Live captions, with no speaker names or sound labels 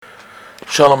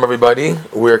Shalom everybody,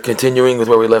 we're continuing with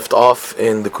where we left off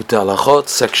in the Kutei Halachot,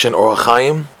 section Orach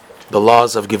Chaim, the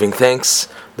laws of giving thanks,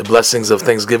 the blessings of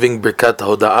thanksgiving, Birkat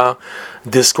HaHoda'ah,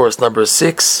 discourse number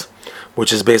 6,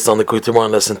 which is based on the Kutei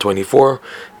Moharan lesson 24,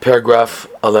 paragraph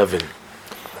 11.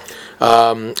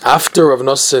 After Rav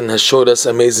Nosson has showed us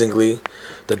amazingly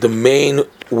that the main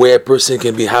way a person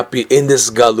can be happy in this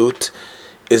galut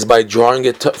is by drawing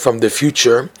it from the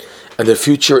future, and the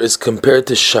future is compared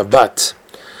to Shabbat.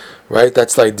 Right,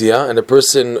 that's the idea. And a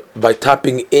person, by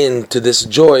tapping into this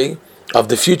joy of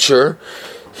the future,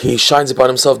 he shines upon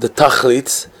himself the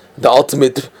tachlit, the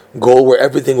ultimate goal where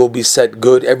everything will be set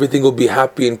good, everything will be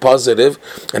happy and positive.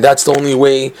 And that's the only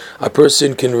way a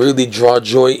person can really draw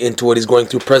joy into what he's going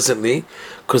through presently,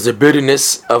 because the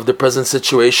bitterness of the present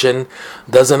situation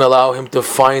doesn't allow him to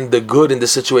find the good in the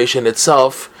situation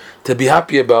itself to be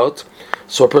happy about.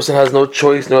 So a person has no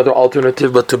choice, no other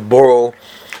alternative but to borrow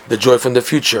the joy from the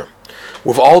future.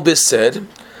 With all this said,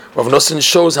 Rav Nosson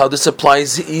shows how this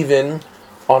applies even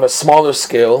on a smaller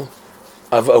scale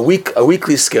of a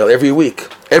weekly scale, every week.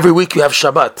 Every week you have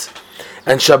Shabbat.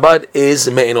 And Shabbat is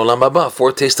Me'en Olam Haba,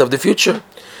 foretaste of the future.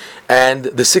 And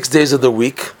the 6 days of the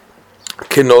week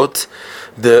connote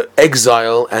the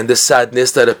exile and the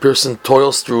sadness that a person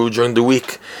toils through during the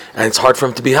week. And it's hard for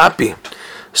him to be happy.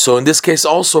 So in this case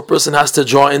also, a person has to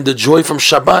draw in the joy from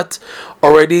Shabbat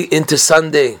already into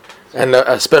Sunday. And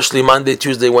especially Monday,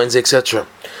 Tuesday, Wednesday, etc.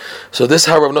 So this is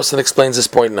how Rav Nosson explains this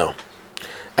point now.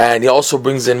 And he also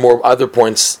brings in more other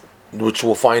points which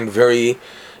we'll find very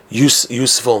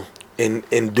useful in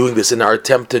doing this, in our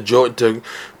attempt to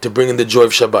bring in the joy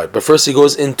of Shabbat. But first he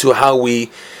goes into how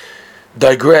we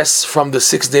digress from the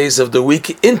 6 days of the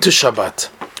week into Shabbat.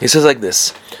 He says like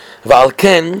this,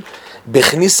 V'alken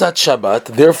b'chnisat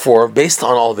Shabbat, therefore, based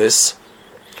on all this,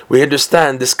 we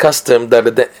understand this custom that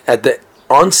at the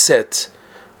onset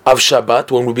of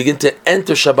Shabbat, when we begin to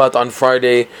enter Shabbat on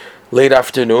Friday late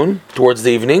afternoon towards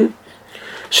the evening,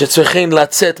 שצריכים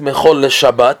לצאת מחול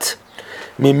לשבת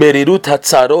ממרירות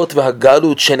הצרות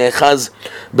והגלות שנאחז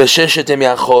בששת ימי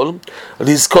החול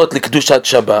לזכות לקדושת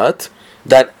שבת,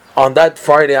 that on that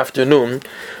Friday afternoon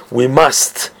we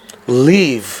must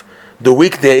leave the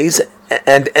weekdays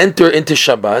and enter into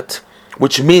Shabbat,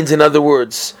 which means, in other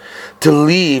words, to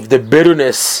leave the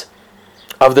bitterness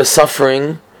of the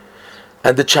suffering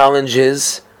and the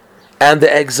challenges and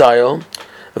the exile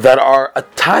that are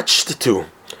attached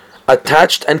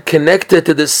and connected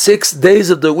to the 6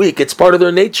 days of the week. It's part of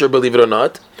their nature, believe it or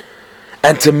not.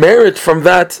 And to merit from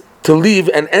that, to leave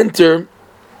and enter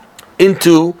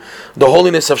into the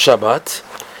holiness of Shabbat,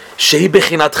 shehi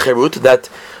bechinat cherut, that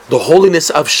the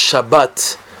holiness of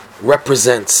Shabbat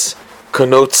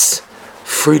connotes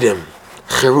freedom,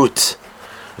 cherut.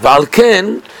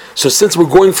 V'alken, so since we're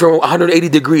going from 180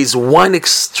 degrees, one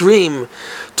extreme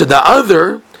to the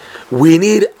other, we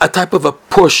need a type of a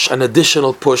push, an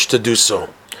additional push to do so.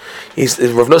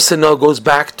 Rav Nosson now goes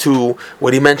back to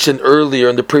what he mentioned earlier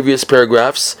in the previous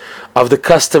paragraphs of the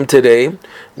custom today,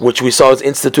 which we saw is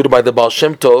instituted by the Baal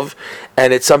Shem Tov,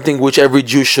 and it's something which every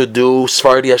Jew should do.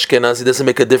 Sephardi, Ashkenazi, doesn't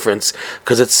make a difference,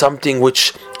 because it's something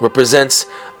which represents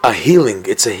a healing.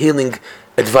 It's a healing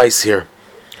advice here.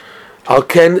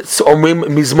 This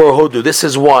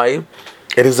is why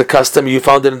it is a custom, you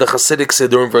found it in the Hasidic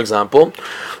Siddurim, for example,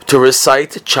 to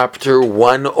recite chapter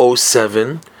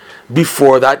 107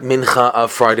 before that mincha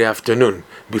of Friday afternoon,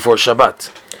 before Shabbat.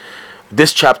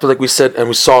 This chapter, like we said, and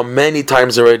we saw many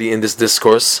times already in this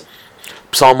discourse,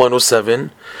 Psalm 107,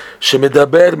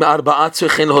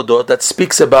 that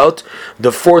speaks about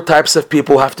the 4 types of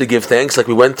people who have to give thanks, like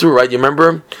we went through, right? You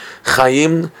remember?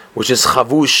 Chaim, which is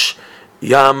Chavush,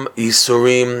 Yam,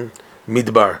 Yisurim,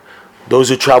 Midbar. Those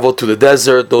who traveled to the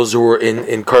desert, those who were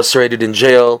incarcerated in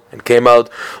jail and came out,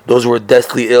 those who were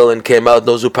deathly ill and came out,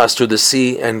 those who passed through the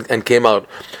sea and came out.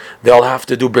 They all have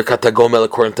to do Birkat HaGomel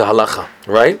according to Halacha,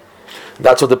 right?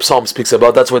 That's what the Psalm speaks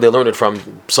about. That's where they learned it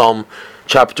from, Psalm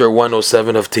chapter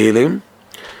 107 of Tehillim.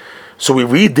 So we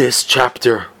read this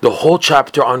chapter, the whole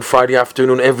chapter, on Friday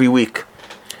afternoon every week.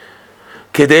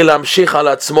 כדי להמשיך על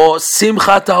עצמו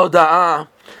שמחת ההודעה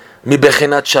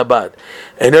מבחינת Shabbat.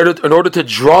 In order to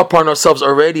draw upon ourselves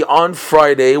already on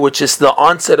Friday, which is the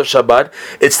onset of Shabbat,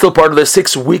 it's still part of the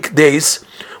 6 weekdays,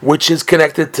 which is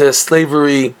connected to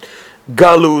slavery,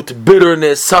 galut,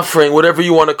 bitterness, suffering, whatever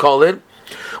you want to call it.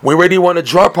 We already want to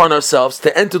draw upon ourselves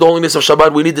to enter the holiness of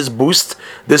Shabbat. We need this boost,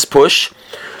 this push.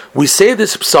 We say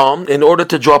this psalm in order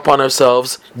to draw upon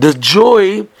ourselves the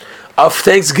joy of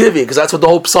thanksgiving, because that's what the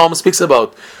whole psalm speaks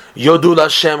about. Yodul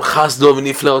Hashem Chasdo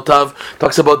v'nifleotav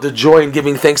talks about the joy in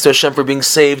giving thanks to Hashem for being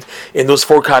saved in those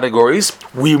 4 categories.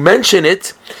 We mention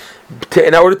it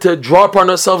in order to draw upon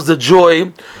ourselves the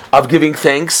joy of giving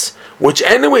thanks, which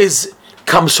anyways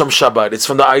comes from Shabbat. It's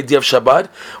from the idea of Shabbat.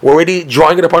 We're already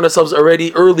drawing it upon ourselves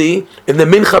already early in the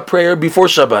Mincha prayer before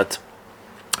Shabbat.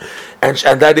 And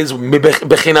that is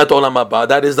Bechinat Olam Haba.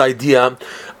 That is the idea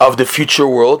of the future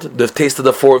world, the taste of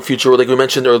the future world, like we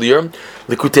mentioned earlier.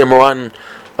 Likutei Moran,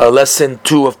 lesson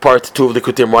 2 of part 2 of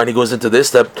Likutei Moran, he goes into this,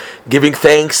 that giving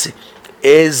thanks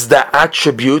is the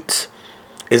attribute,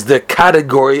 is the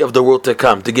category of the world to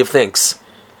come, to give thanks.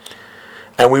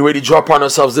 And we already draw upon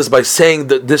ourselves this by saying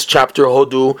this chapter,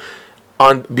 Hodu,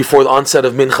 before the onset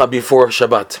of Mincha, before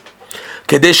Shabbat.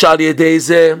 Kedei she'al yedei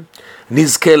zeh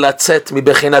nizke latzet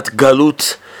mibechinat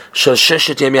galut shel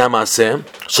sheshet yemei ha'maaseh,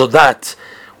 so that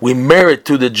we merit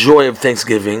through the joy of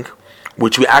thanksgiving,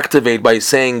 which we activate by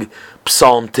saying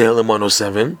Psalm Tehillim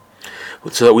 107,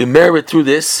 so that we merit through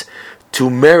this to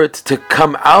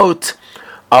come out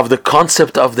of the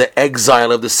concept of the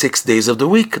exile of the 6 days of the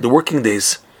week, the working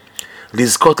days.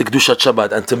 Lizkot kedushat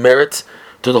Shabbat, and to merit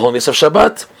to the holiness of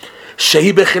Shabbat.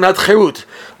 Shehi bechinat cherut.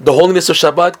 The holiness of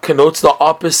Shabbat connotes the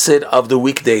opposite of the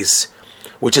weekdays,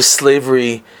 which is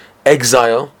slavery,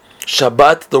 exile.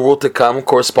 Shabbat, the world to come,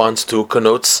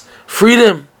 connotes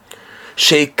freedom.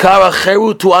 Sheikara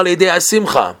cherut al yedei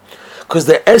asimcha, because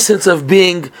the essence of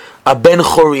being a ben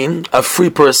chorin, a free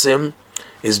person,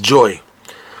 is joy.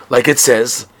 Like it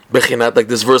says, bechinat, like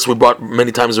this verse we brought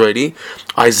many times already,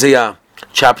 Isaiah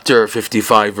chapter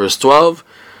 55 verse 12,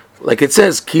 like it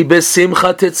says, Ki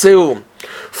besimcha tetzeu,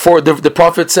 for the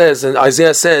prophet says, and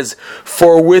Isaiah says,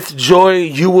 for with joy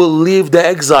you will leave the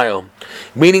exile.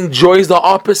 Meaning joy is the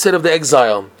opposite of the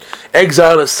exile.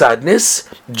 Exile is sadness,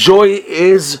 joy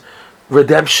is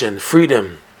redemption,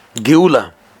 freedom,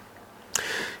 geula.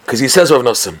 Because he says, Rav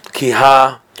Nosson, Ki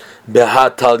ha beha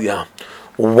talya,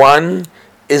 one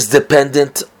is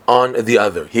dependent on the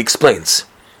other. He explains,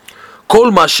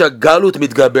 Kol masha galut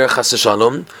mitgaber chas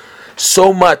shalom,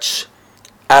 so much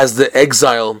as the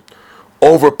exile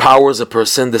overpowers a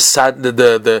person,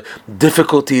 the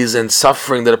difficulties and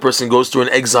suffering that a person goes through in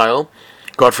exile,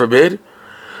 God forbid,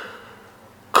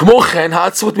 kmo chen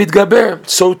ha'atzvut mitgaber,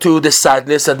 so too the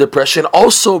sadness and depression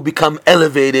also become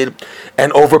elevated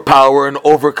and overpower and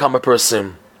overcome a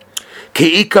person.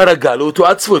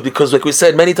 Because like we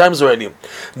said many times already,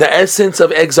 the essence of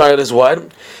exile is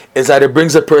what? Is that it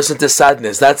brings a person to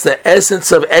sadness. That's the essence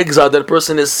of exile, that a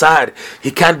person is sad. He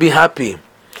can't be happy.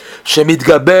 That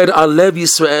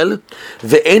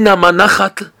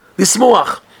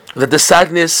the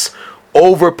sadness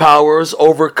overcomes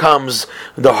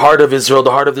the heart of Israel,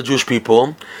 the heart of the Jewish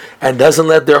people, and doesn't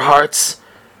let their hearts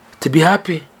to be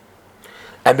happy.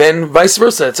 And then vice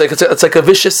versa. It's like a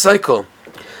vicious cycle.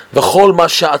 V'chol ma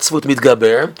she'atzvut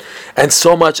mitgaber, and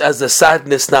so much as the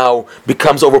sadness now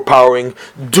becomes overpowering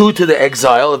due to the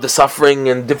exile of the suffering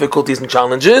and difficulties and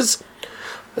challenges,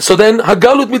 so then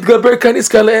hagalut mitgaber kanis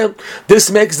kaleh, this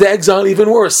makes the exile even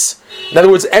worse. In other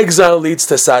words, exile leads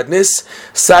to sadness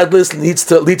leads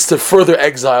to further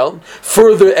exile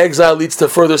leads to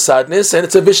further sadness, and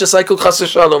it's a vicious cycle, chas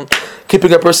v'shalom,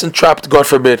 keeping a person trapped, God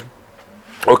forbid.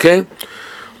 Okay?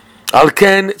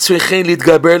 This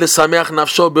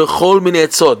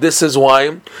is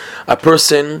why a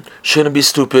person shouldn't be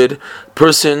stupid. A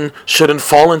person shouldn't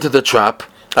fall into the trap.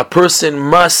 A person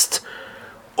must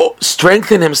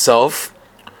strengthen himself,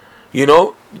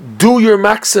 do your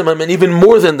maximum and even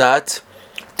more than that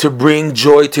to bring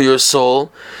joy to your soul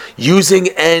using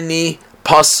any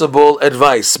possible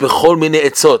advice. Like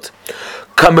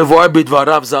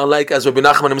as Rabbi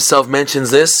Nachman himself mentions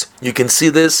this, you can see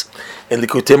this in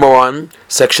Likutei Moran,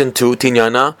 section 2,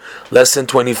 Tinyana, lesson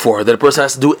 24, that a person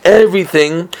has to do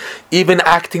everything, even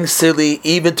acting silly,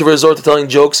 even to resort to telling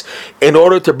jokes, in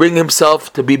order to bring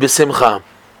himself to be besimcha.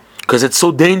 Because it's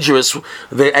so dangerous,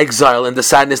 the exile and the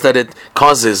sadness that it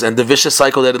causes, and the vicious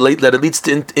cycle that it leads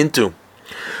into.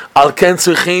 Al ken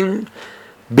tzrichim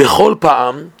bechol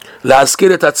pa'am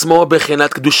להזכיר את עצמו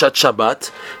בחינת קדושת שבת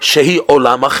שהיא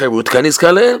עולם החירות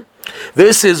כנזכר.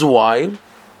 This is why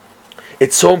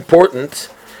it's so important,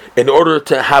 in order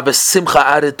to have a simcha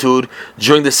attitude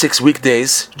during the 6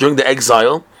 weekdays, during the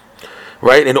exile,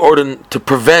 right, in order to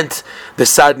prevent the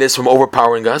sadness from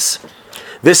overpowering us.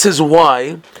 This is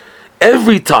why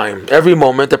every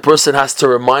moment, a person has to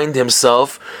remind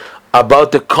himself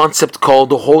about the concept called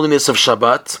the holiness of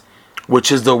Shabbat,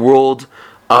 which is the world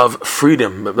of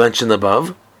freedom mentioned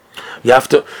above. You have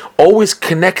to always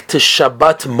connect to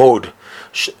Shabbat mode,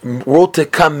 world to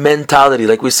come mentality,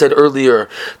 like we said earlier,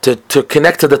 to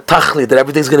connect to the tachli, that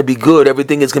everything's going to be good,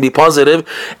 everything is going to be positive,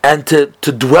 and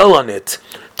to dwell on it,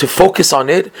 to focus on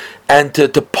it and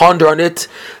to ponder on it,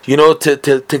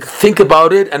 to think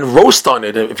about it and roast on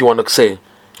it, if you want to say.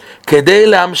 כדי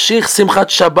להמשיך שמחת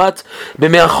שבת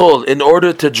בימי החול, in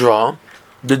order to draw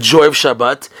the joy of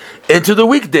Shabbat into the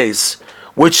weekdays,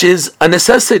 which is a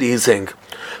necessity, he's saying.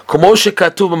 כמו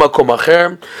שכתוב במקום אחר,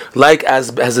 like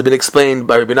as has been explained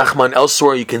by Rabbi Nachman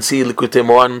elsewhere, you can see Likutei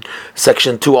Moharan,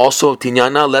 section 2 also,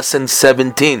 Tinyana, lesson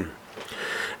 17.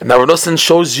 And now Rav Nosson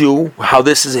shows you how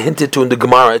this is hinted to in the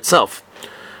Gemara itself.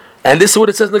 And this is what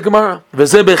it says in the Gemara.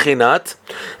 וזה בחינת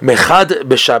מחד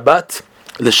בשבת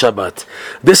לשבת.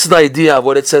 This is the idea of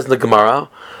what it says in the Gemara,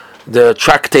 the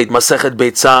tractate Masechet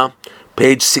Beitzah,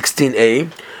 page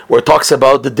 16a, where it talks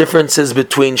about the differences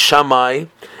between Shammai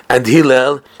and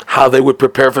Hillel, how they would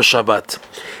prepare for Shabbat.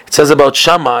 It says about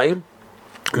Shammai,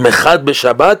 Mechad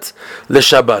b'Shabbat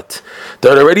l'Shabbat,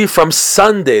 that already from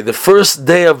Sunday, the first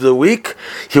day of the week,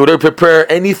 he would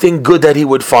prepare anything good that he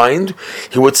would find.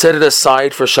 He would set it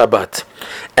aside for Shabbat.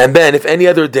 And then if any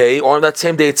other day, or on that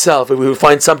same day itself, if we would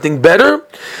find something better,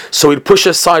 so he'd push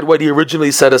aside what he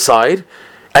originally set aside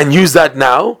and use that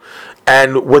now.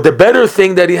 And with the better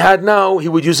thing that he had now, he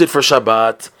would use it for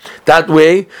Shabbat. That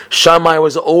way, Shammai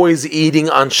was always eating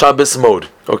on Shabbos mode.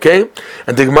 Okay?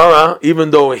 And the Gemara, even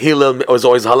though Hillel was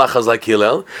always halachas like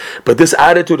Hillel, but this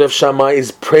attitude of Shammai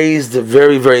is praised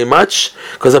very, very much,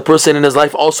 because a person in his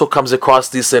life also comes across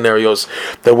these scenarios,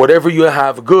 that whatever you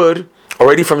have good,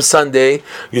 already from Sunday,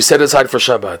 you set aside for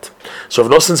Shabbat. So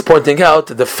Rav Nosson's pointing out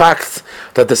the fact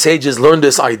that the sages learned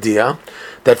this idea,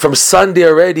 that from Sunday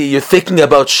already you're thinking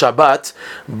about Shabbat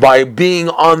by being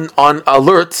on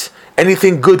alert.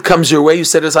 Anything good comes your way, you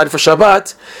set it aside for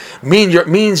Shabbat.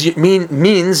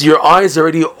 Means your eyes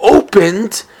already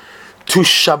opened to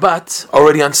Shabbat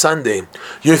already on Sunday.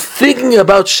 You're thinking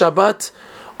about Shabbat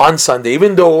on Sunday,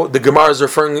 even though the Gemara is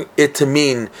referring it to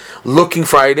mean looking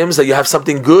for items that you have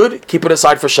something good, keep it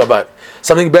aside for Shabbat.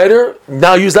 Something better,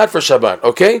 now use that for Shabbat.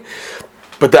 Okay,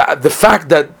 but the fact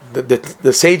that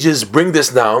the sages bring this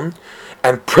down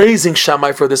and praising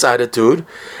Shammai for this attitude,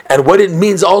 and what it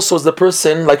means also is the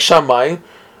person like Shammai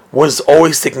was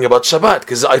always thinking about Shabbat,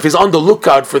 because if he's on the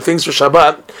lookout for things for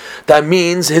Shabbat, that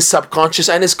means his subconscious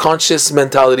and his conscious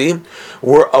mentality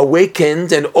were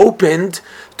awakened and opened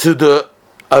to the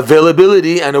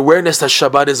availability and awareness that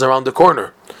Shabbat is around the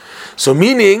corner. So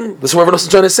meaning, this is what Rav Nosson is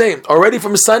trying to say, already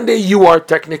from Sunday you are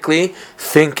technically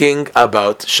thinking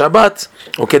about Shabbat.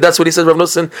 Okay, that's what he says, Rav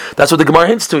Nosson. That's what the Gemara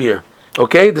hints to here.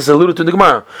 Okay, this is alluded to in the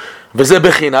Gemara. וזה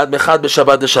בחינת מחד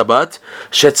בשבת לשבת,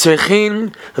 שצריכים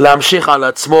להמשיך על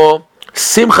עצמו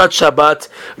שמחת שבת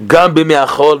גם בימי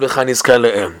החול וכנזכר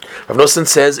לעיל. Rav Nosson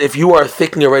says, if you are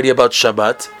thinking already about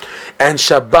Shabbat, and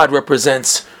Shabbat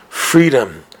represents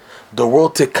freedom, the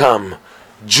world to come,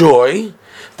 joy,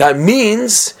 that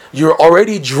means you're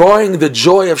already drawing the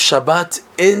joy of Shabbat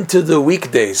into the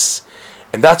weekdays.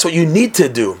 And that's what you need to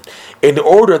do in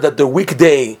order that the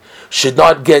weekday should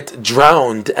not get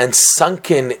drowned and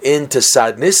sunken into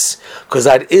sadness, because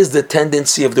that is the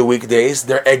tendency of the weekdays.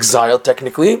 They're exiled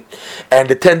technically, and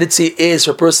the tendency is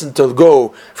for a person to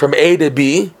go from A to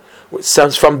B, which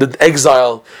stems from the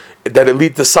exile, that it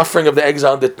leads to suffering of the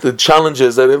exile, the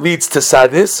challenges, that it leads to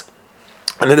sadness.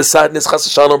 And then the sadness, chas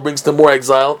v'shalom, brings to more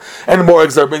exile, and more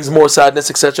exile brings more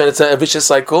sadness, etc. And it's a vicious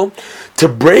cycle. To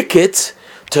break it,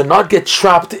 to not get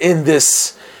trapped in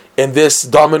this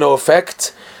domino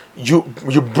effect, you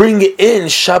bring in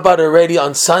Shabbat already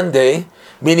on Sunday,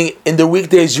 meaning in the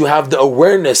weekdays you have the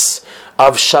awareness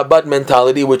of Shabbat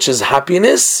mentality, which is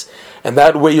happiness, and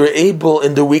that way you're able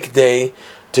in the weekday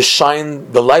to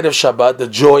shine the light of Shabbat, the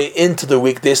joy, into the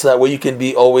weekday, so that way you can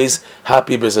be always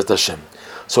happy, B'ezrat Hashem.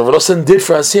 So what Rav Nosson did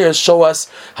for us here is show us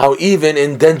how even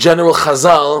in then general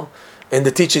Chazal, in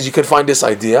the teachings, you can find this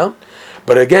idea.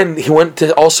 But again, he went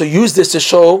to also use this to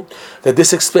show that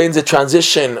this explains the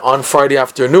transition on Friday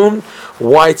afternoon,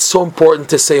 why it's so important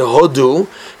to say Hodu,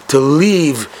 to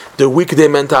leave the weekday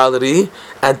mentality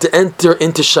and to enter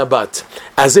into Shabbat.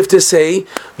 As if to say,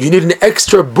 you need an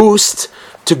extra boost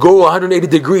to go 180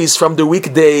 degrees from the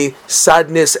weekday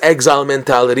sadness, exile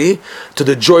mentality to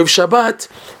the joy of Shabbat.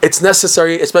 It's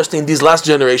necessary, especially in these last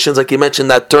generations, like you mentioned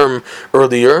that term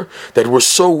earlier, that we're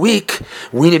so weak,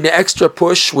 we need an extra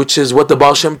push, which is what the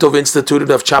Baal Shem Tov instituted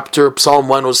of chapter Psalm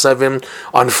 107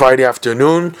 on Friday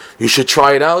afternoon. You should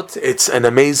try it out. It's an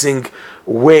amazing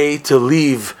way to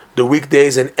leave the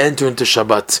weekdays and enter into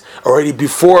Shabbat. Already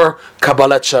before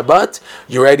Kabbalat Shabbat,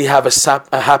 you already have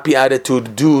a happy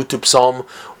attitude due to Psalm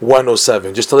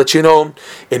 107. Just to let you know,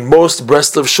 in most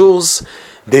Breslov shuls,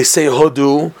 they say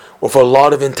Hodu with a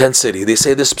lot of intensity. They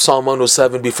say this Psalm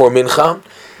 107 before Mincha.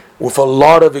 with a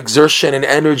lot of exertion and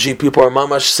energy. People are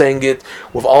mamash saying it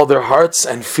with all their hearts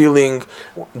and feeling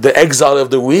the exile of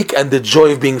the week and the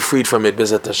joy of being freed from it.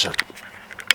 B'ezrat Hashem.